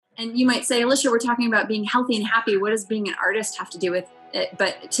And you might say, Alicia, we're talking about being healthy and happy. What does being an artist have to do with it?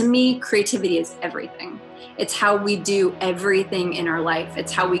 But to me, creativity is everything. It's how we do everything in our life.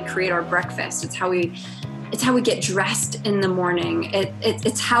 It's how we create our breakfast. It's how we get dressed in the morning.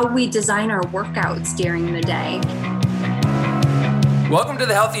 It's how we design our workouts during the day. Welcome to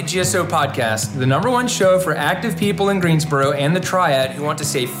the Healthy GSO Podcast, the #1 show for active people in Greensboro and the Triad who want to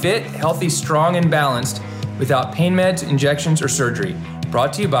stay fit, healthy, strong, and balanced without pain meds, injections, or surgery.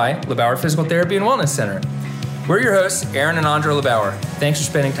 Brought to you by LeBauer Physical Therapy and Wellness Center. We're your hosts, Aaron and Andra LeBauer. Thanks for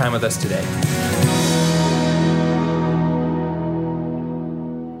spending time with us today.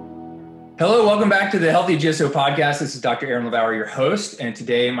 Hello, welcome back to the Healthy GSO Podcast. This is Dr. Aaron LeBauer, your host, and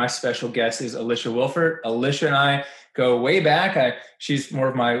today my special guest is Alicia Wilford. Alicia and I go way back. She's more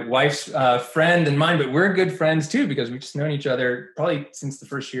of my wife's friend than mine, but we're good friends too because we've just known each other probably since the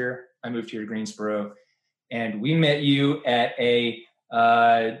first year I moved here to Greensboro. And we met you at a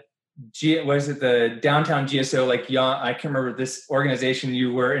the downtown GSO, I can't remember this organization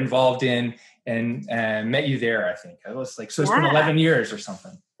you were involved in, and met you there, I think. It was it's been 11 years or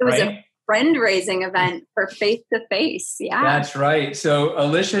something. It was a friend-raising event for Face-to-Face. Yeah. That's right. So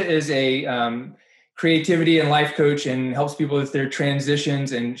Alicia is a creativity and life coach and helps people with their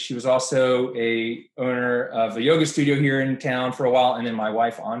transitions. And she was also a owner of a yoga studio here in town for a while. And then my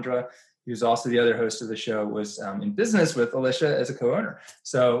wife, Andra, who's also the other host of the show, was in business with Alicia as a co-owner.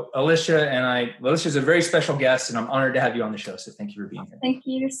 So Alicia's a very special guest, and I'm honored to have you on the show. So thank you for being here. Thank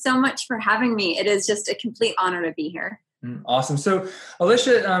you so much for having me. It is just a complete honor to be here. Awesome. So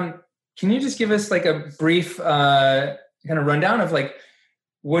Alicia, can you just give us a brief kind of rundown of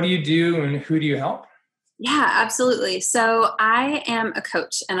what do you do and who do you help? Yeah, absolutely. So I am a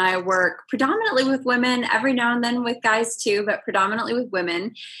coach and I work predominantly with women, every now and then with guys too, but predominantly with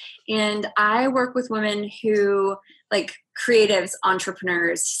women. And I work with women who creatives,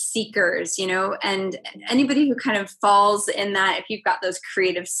 entrepreneurs, seekers, and anybody who kind of falls in that. If you've got those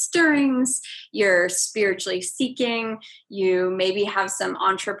creative stirrings, you're spiritually seeking, you maybe have some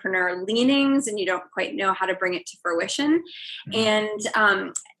entrepreneur leanings and you don't quite know how to bring it to fruition. And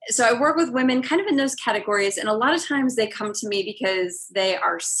so I work with women kind of in those categories. And a lot of times they come to me because they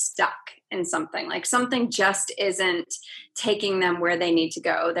are stuck in something, something just isn't taking them where they need to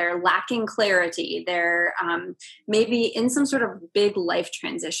go. They're lacking clarity. They're maybe in some sort of big life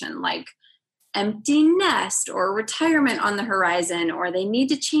transition, like empty nest or retirement on the horizon, or they need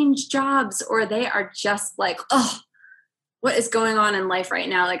to change jobs, or they are just what is going on in life right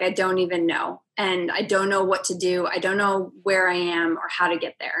now? I don't even know. And I don't know what to do. I don't know where I am or how to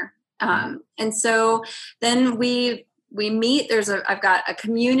get there. And so then we meet. I've got a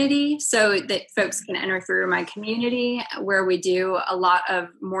community so that folks can enter through my community where we do a lot of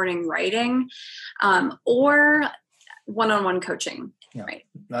morning writing or one-on-one coaching. Yeah, right.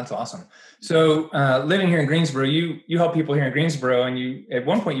 That's awesome. So living here in Greensboro, you help people here in Greensboro, and you at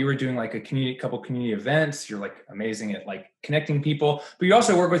one point you were doing couple community events. You're amazing at connecting people, but you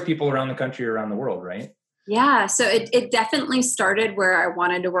also work with people around the country, around the world, right? Yeah. So it definitely started where I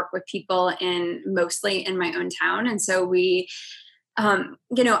wanted to work with people mostly in my own town. And so we, a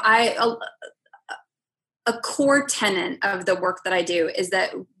core tenet of the work that I do is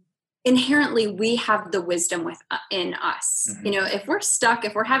that inherently we have the wisdom in us. Mm-hmm. If we're stuck,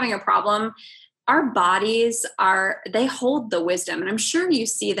 if we're having a problem, our bodies they hold the wisdom. And I'm sure you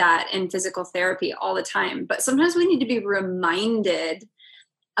see that in physical therapy all the time, but sometimes we need to be reminded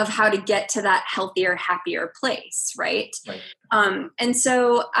of how to get to that healthier, happier place. Right. And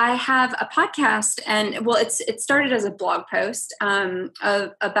so I have a podcast it started as a blog post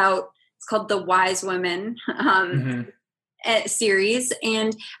it's called the Wise Women series.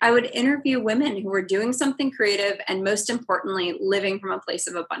 And I would interview women who were doing something creative and most importantly, living from a place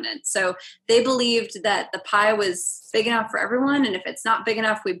of abundance. So they believed that the pie was big enough for everyone. And if it's not big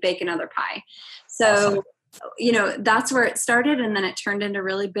enough, we bake another pie. So awesome. That's where it started. And then it turned into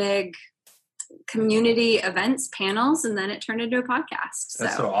really big community events, panels, and then it turned into a podcast.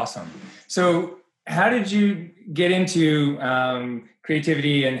 That's so awesome. So how did you get into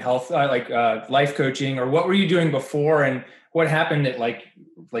creativity and health, life coaching, or what were you doing before, and what happened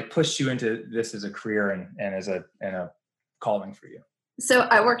that pushed you into this as a career and as a calling for you? So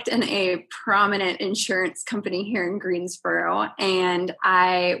I worked in a prominent insurance company here in Greensboro, and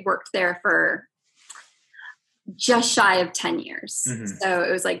I worked there for just shy of 10 years. Mm-hmm. So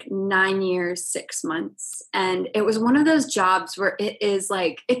it was 9 years, 6 months. And it was one of those jobs where it is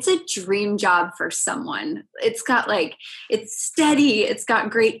it's a dream job for someone. It's got it's steady. It's got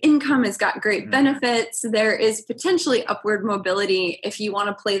great income. It's got great benefits. There is potentially upward mobility if you want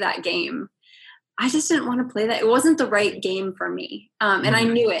to play that game. I just didn't want to play that. It wasn't the right game for me. And I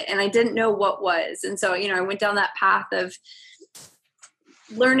knew it, and I didn't know what was. And so, I went down that path of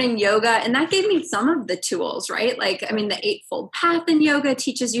learning yoga, and that gave me some of the tools, right? Like, the Eightfold Path in yoga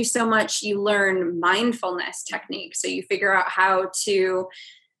teaches you so much. You learn mindfulness techniques. So you figure out how to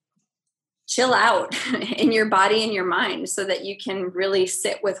chill out in your body and your mind so that you can really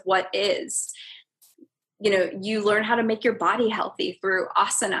sit with what is. You learn how to make your body healthy through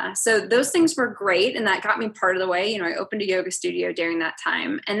asana. So those things were great. And that got me part of the way. I opened a yoga studio during that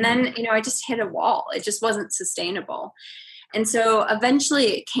time. And then, I just hit a wall. It just wasn't sustainable. And so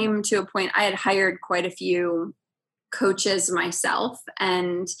eventually it came to a point. I had hired quite a few coaches myself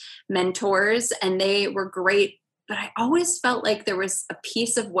and mentors, and they were great. But I always felt like there was a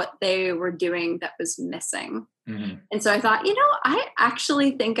piece of what they were doing that was missing. Mm-hmm. And so I thought, I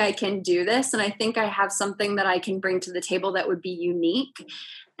actually think I can do this. And I think I have something that I can bring to the table that would be unique.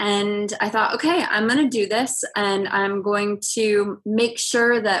 And I thought, okay, I'm going to do this. And I'm going to make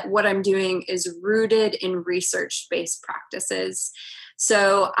sure that what I'm doing is rooted in research-based practices.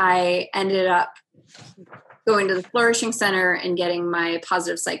 So I ended up going to the Flourishing Center and getting my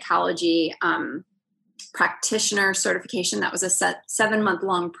positive psychology practitioner certification. That was a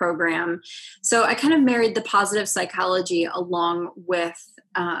 7-month-long program. So I kind of married the positive psychology along with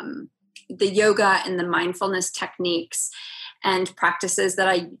the yoga and the mindfulness techniques and practices that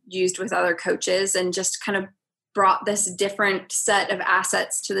I used with other coaches, and just kind of brought this different set of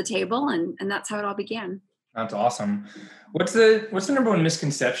assets to the table. And that's how it all began. That's awesome. What's the number one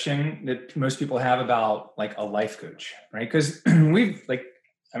misconception that most people have about like a life coach, right? Because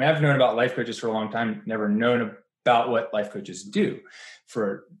I've known about life coaches for a long time, never known about what life coaches do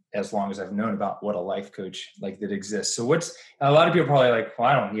for as long as I've known about what a life coach that exists. So a lot of people are probably like, well,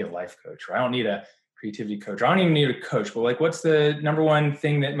 I don't need a life coach, or I don't need a creativity coach, or I don't even need a coach. But what's the number one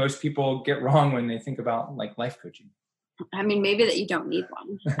thing that most people get wrong when they think about life coaching? Maybe that you don't need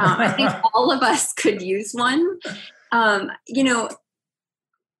one. I think all of us could use one.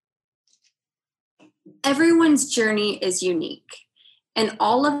 Everyone's journey is unique. And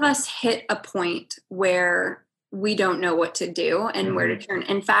all of us hit a point where we don't know what to do and where to turn.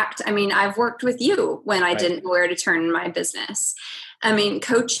 In fact, I've worked with you when I didn't know where to turn in my business. Having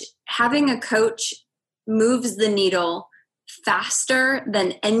a coach moves the needle faster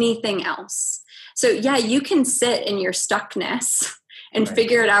than anything else. So yeah, you can sit in your stuckness and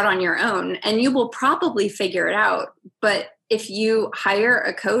figure it out on your own, and you will probably figure it out. But if you hire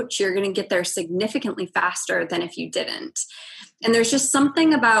a coach, you're going to get there significantly faster than if you didn't. And there's just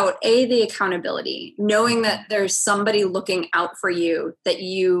something about the accountability, knowing that there's somebody looking out for you that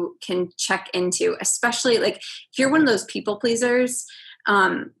you can check into, especially if you're one of those people pleasers.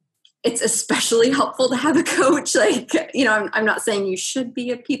 It's especially helpful to have a coach. I'm not saying you should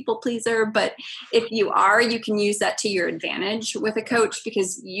be a people pleaser, but if you are, you can use that to your advantage with a coach,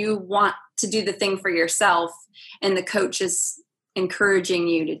 because you want to do the thing for yourself, and the coach is encouraging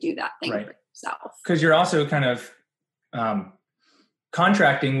you to do that thing for yourself. Because you're also kind of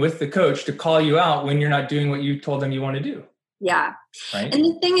contracting with the coach to call you out when you're not doing what you told them you want to do. Yeah. Right. And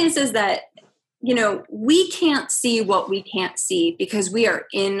the thing is that, we can't see what we can't see because we are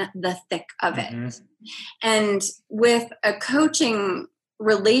in the thick of it. And with a coaching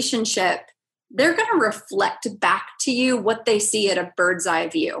relationship, they're going to reflect back to you what they see at a bird's eye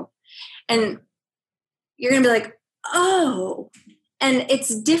view. And you're going to be like, oh. And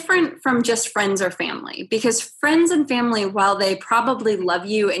it's different from just friends or family, because friends and family, while they probably love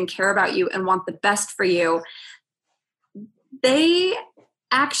you and care about you and want the best for you, they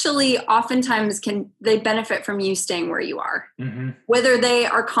actually oftentimes they benefit from you staying where you are, whether they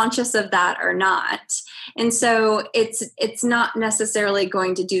are conscious of that or not. And so it's not necessarily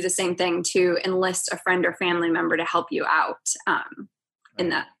going to do the same thing to enlist a friend or family member to help you out in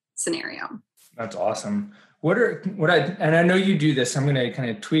that scenario. That's awesome. And I know you do this, I'm going to kind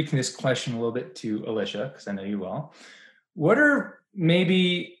of tweak this question a little bit to Alicia, because I know you will. What are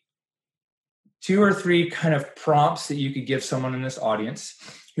maybe 2 or 3 kind of prompts that you could give someone in this audience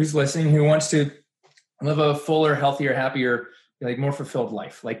who's listening, who wants to live a fuller, healthier, happier, more fulfilled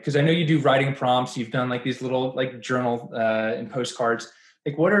life? Because I know you do writing prompts, you've done these little journal and postcards.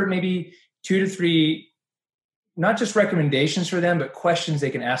 What are maybe 2 to 3, not just recommendations for them, but questions they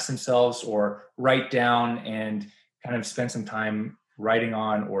can ask themselves or write down and kind of spend some time writing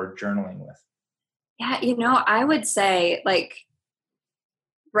on or journaling with? Yeah, I would say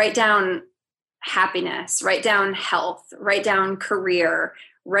write down happiness, write down health, write down career,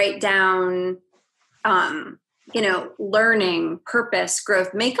 write down, learning, purpose,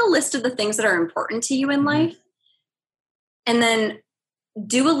 growth. Make a list of the things that are important to you in life. And then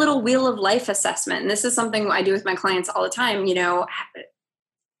do a little wheel of life assessment. And this is something I do with my clients all the time,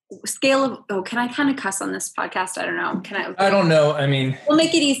 scale of, can I kind of cuss on this podcast? I don't know. Can I? I don't know. I mean, we'll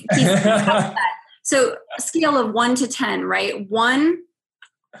make it easy. So a scale of 1 to 10, right? 1,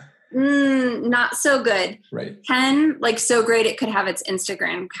 not so good. Right. 10, like so great it could have its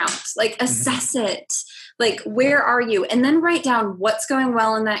Instagram count. Like assess it. Like, where are you? And then write down what's going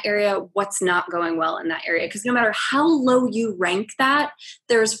well in that area, what's not going well in that area. Because no matter how low you rank that,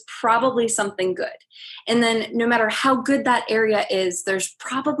 there's probably something good. And then no matter how good that area is, there's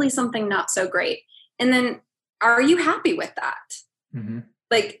probably something not so great. And then, are you happy with that? Mm-hmm.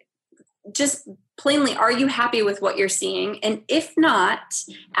 Like, just plainly, are you happy with what you're seeing? And if not,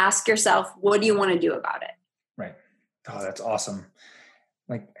 ask yourself, what do you want to do about it? Right. Oh, that's awesome.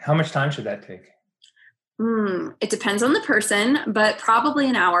 Like, how much time should that take? It depends on the person, but probably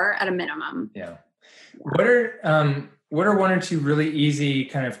an hour at a minimum. Yeah. What are one or two really easy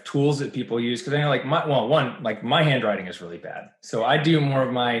kind of tools that people use? Because I know my handwriting is really bad. So I do more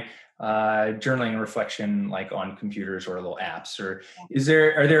of my journaling and reflection like on computers or little apps. Or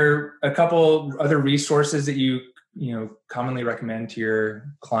are there a couple other resources that you commonly recommend to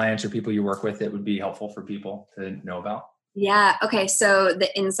your clients or people you work with that would be helpful for people to know about? Yeah. Okay. So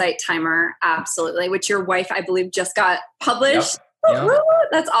the Insight Timer, absolutely, which your wife, I believe, just got published. Yep.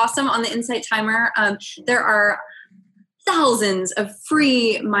 That's awesome. On the Insight Timer, there are thousands of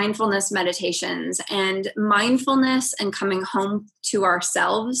free mindfulness meditations, and mindfulness and coming home to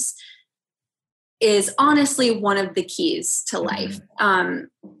ourselves is honestly one of the keys to life.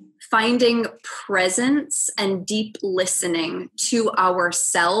 Finding presence and deep listening to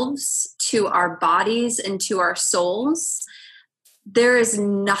ourselves, to our bodies, and to our souls. There is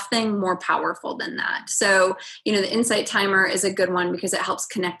nothing more powerful than that. So, the Insight Timer is a good one because it helps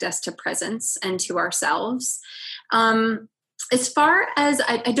connect us to presence and to ourselves. As far as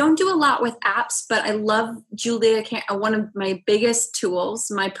I don't do a lot with apps, but I love Julia. One of my biggest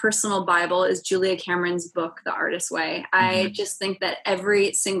tools, my personal Bible, is Julia Cameron's book, The Artist's Way. I just think that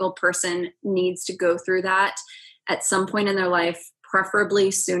every single person needs to go through that at some point in their life,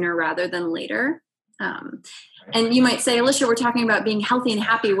 preferably sooner rather than later. And you might say, Alicia, we're talking about being healthy and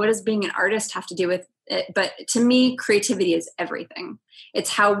happy. What does being an artist have to do with it? But to me, creativity is everything. It's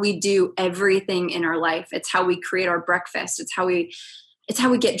how we do everything in our life. It's how we create our breakfast. It's how we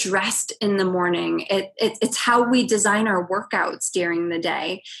get dressed in the morning. It's how we design our workouts during the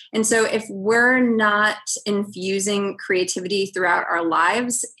day. And so if we're not infusing creativity throughout our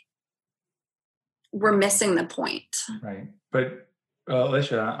lives, we're missing the point. Right. But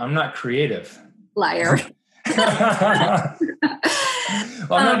Alicia, I'm not creative. Liar.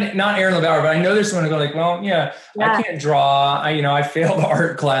 Well, I'm not Aaron LeBauer, but I know there's someone who go like, well, yeah, I can't draw. I failed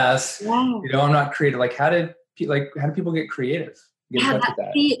art class. Yeah. I'm not creative. Like, how do people get creative?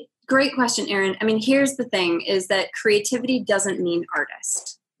 Great question, Aaron. I mean, here's the thing: is that creativity doesn't mean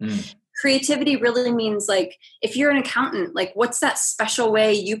artist. Creativity really means, like, if you're an accountant, like, what's that special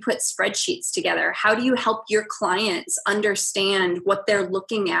way you put spreadsheets together? How do you help your clients understand what they're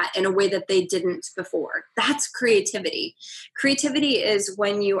looking at in a way that they didn't before? That's creativity. Creativity is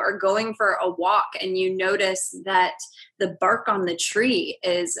when you are going for a walk and you notice that the bark on the tree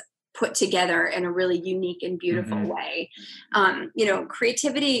is put together in a really unique and beautiful way.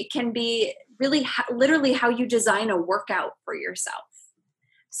 Creativity can be really literally how you design a workout for yourself.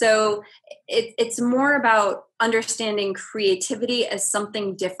 So it's more about understanding creativity as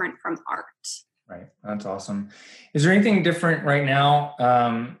something different from art. Right. That's awesome. Is there anything different right now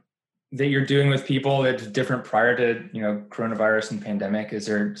that you're doing with people that's different prior to, coronavirus and pandemic? Is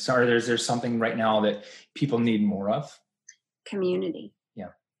there something right now that people need more of? Community.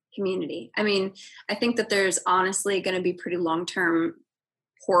 Yeah. Community. I mean, I think that there's honestly going to be pretty long-term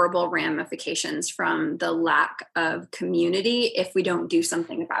horrible ramifications from the lack of community if we don't do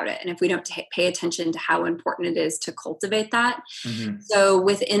something about it. And if we don't pay attention to how important it is to cultivate that. So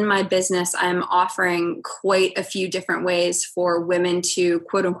within my business, I'm offering quite a few different ways for women to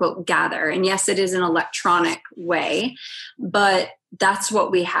quote unquote gather. And yes, it is an electronic way, but that's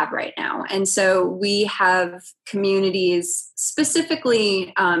what we have right now. And so we have communities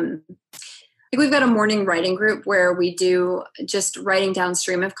specifically, we've got a morning writing group where we do just writing down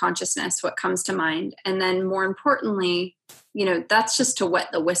stream of consciousness, what comes to mind. And then more importantly, that's just to wet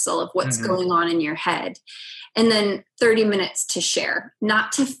the whistle of what's going on in your head. And then 30 minutes to share,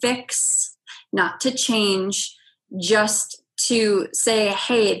 not to fix, not to change, just to say,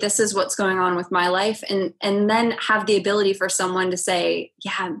 hey, this is what's going on with my life. And then have the ability for someone to say,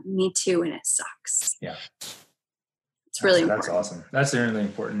 yeah, me too. And it sucks. Yeah. It's really important. That's awesome. That's really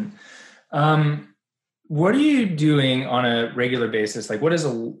important. what are you doing on a regular basis? Like, what does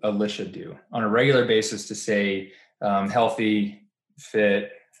Alicia do on a regular basis to stay healthy,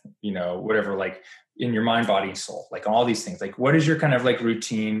 fit, whatever, like in your mind, body, soul, like all these things? Like, what is your kind of like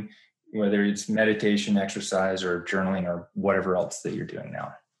routine, whether it's meditation, exercise, or journaling, or whatever else that you're doing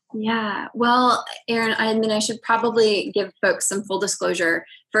now? Yeah. Well, Aaron, I should probably give folks some full disclosure.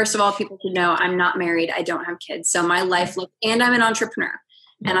 First of all, people should know I'm not married. I don't have kids. So my life and I'm an entrepreneur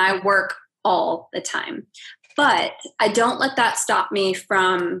and I work all the time, but I don't let that stop me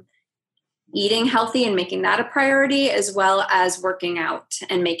from eating healthy and making that a priority, as well as working out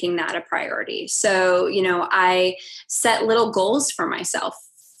and making that a priority. So, I set little goals for myself.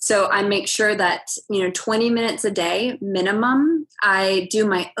 So I make sure that, 20 minutes a day minimum, I do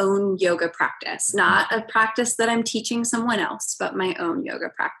my own yoga practice, not a practice that I'm teaching someone else, but my own yoga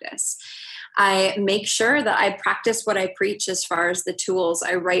practice. I make sure that I practice what I preach as far as the tools.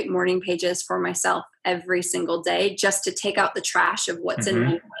 I write morning pages for myself every single day just to take out the trash of what's in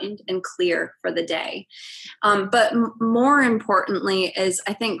my mind and clear for the day. But more importantly is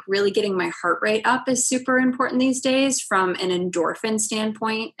I think really getting my heart rate up is super important these days from an endorphin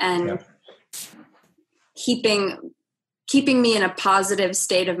standpoint and keeping me in a positive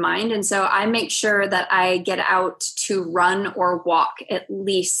state of mind. And so I make sure that I get out to run or walk at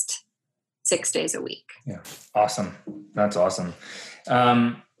least 6 days a week. Yeah. Awesome. That's awesome.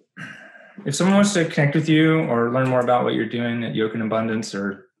 If someone wants to connect with you or learn more about what you're doing at Yoke in Abundance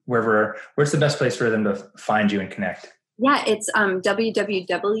or wherever, where's the best place for them to find you and connect? Yeah, it's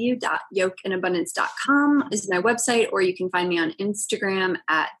www.yokeandabundance.com is my website, or you can find me on Instagram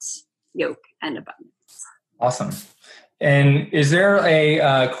at Yoke and Abundance. Awesome. And is there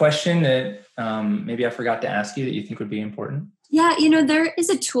a question that maybe I forgot to ask you that you think would be important? Yeah, there is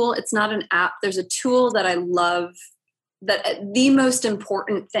a tool. It's not an app. There's a tool that I love, that the most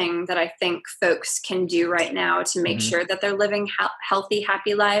important thing that I think folks can do right now to make sure that they're living healthy,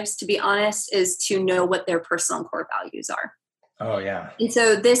 happy lives, to be honest, is to know what their personal core values are. Oh, yeah. And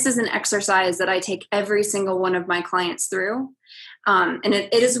so this is an exercise that I take every single one of my clients through. And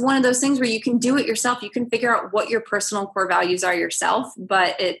it is one of those things where you can do it yourself. You can figure out what your personal core values are yourself,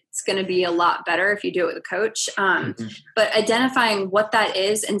 but it's going to be a lot better if you do it with a coach. But identifying what that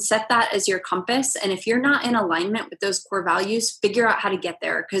is and set that as your compass. And if you're not in alignment with those core values, figure out how to get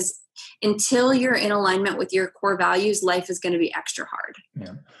there. Because until you're in alignment with your core values, life is going to be extra hard.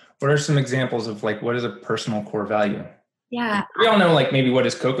 Yeah. What are some examples of like, what is a personal core value? Yeah. We all know like maybe what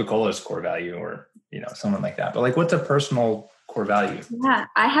is Coca-Cola's core value or, someone like that, but like what's a personal core value? Yeah,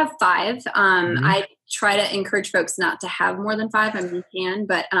 I have 5. I try to encourage folks not to have more than 5. I mean, you can,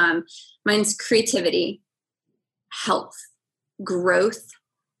 but mine's creativity, health, growth,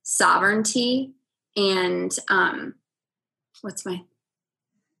 sovereignty, and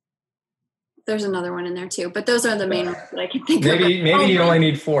there's another one in there too, but those are the main ones that I can think of. Maybe you only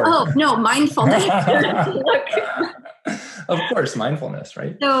need 4. Oh, no, mindfulness. Of course, mindfulness,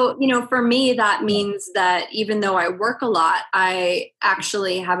 right? So, for me, that means that even though I work a lot, I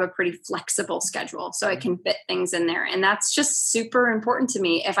actually have a pretty flexible schedule, so I can fit things in there. And that's just super important to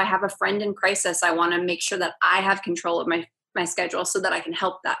me. If I have a friend in crisis, I want to make sure that I have control of my schedule so that I can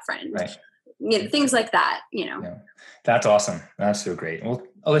help that friend. Right. Things like that, Yeah. That's awesome. That's so great. Well,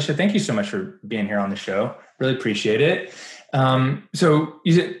 Alicia, thank you so much for being here on the show. Really appreciate it. So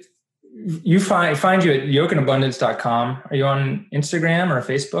you find you at yokeandabundance.com. Are you on Instagram or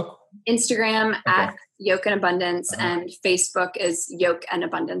Facebook? Instagram at Yoke and Abundance, and Facebook is Yoke and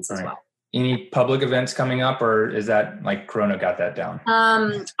Abundance as well. Any public events coming up, or is that like Corona got that down?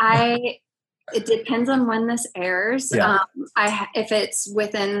 It depends on when this airs. Yeah. If it's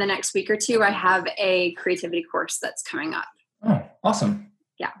within the next week or 2, I have a creativity course that's coming up. Oh, awesome.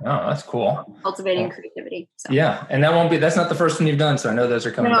 Yeah. Oh, that's cool. Cultivating creativity. So. Yeah. And that's not the first one you've done. So I know those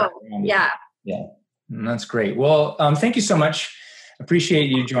are coming up. Yeah. Yeah. That's great. Well, thank you so much. Appreciate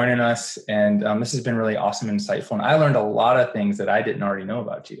you joining us. And this has been really awesome and insightful. And I learned a lot of things that I didn't already know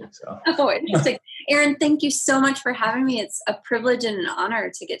about you. So. Oh, interesting. Aaron, thank you so much for having me. It's a privilege and an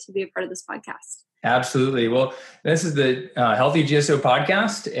honor to get to be a part of this podcast. Absolutely. Well, this is the Healthy GSO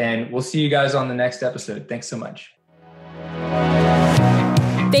podcast, and we'll see you guys on the next episode. Thanks so much.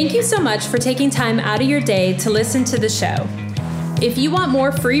 Thank you so much for taking time out of your day to listen to the show. If you want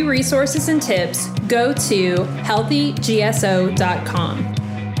more free resources and tips, go to healthygso.com.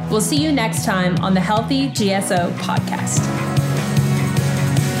 We'll see you next time on the Healthy GSO podcast.